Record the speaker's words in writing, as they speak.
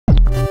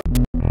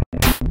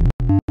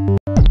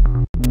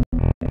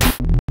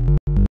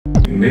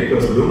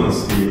Niklas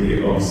Luhmann's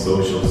theory of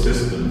social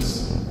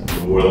systems,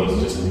 the world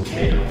is just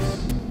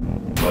chaos.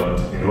 But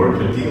in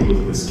order to deal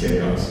with this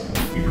chaos,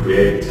 we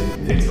create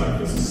things like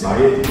the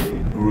society,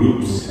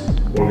 groups,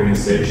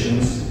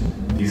 organizations,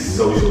 these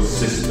social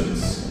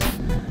systems,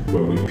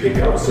 where we pick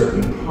out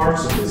certain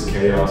parts of this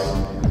chaos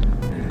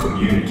and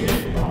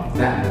communicate about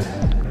that.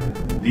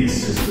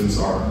 These systems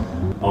are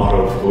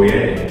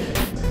autopoietic,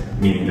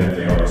 meaning that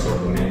they are sort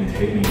of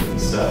maintaining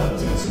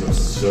themselves in a sort of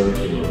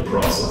circular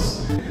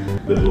process,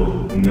 little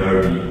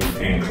nerdy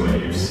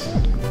enclaves.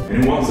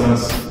 And in one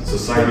sense,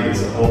 society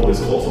as a whole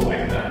is also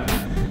like that,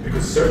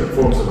 because certain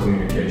forms of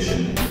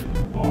communication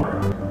are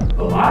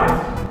alive,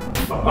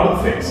 but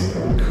other things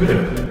that we could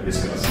have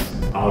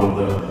discussed out of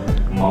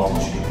the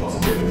multitude of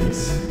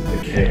possibilities, the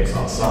chaos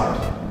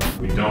outside,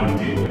 we don't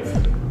deal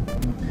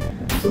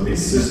with. So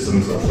these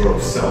systems are sort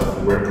of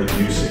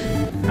self-reproducing,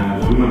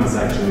 and Luhmann has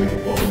actually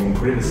often been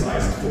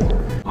criticized for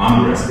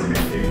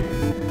underestimating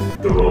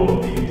the role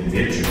of the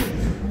individual,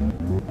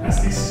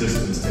 as these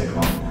systems take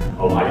on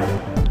a life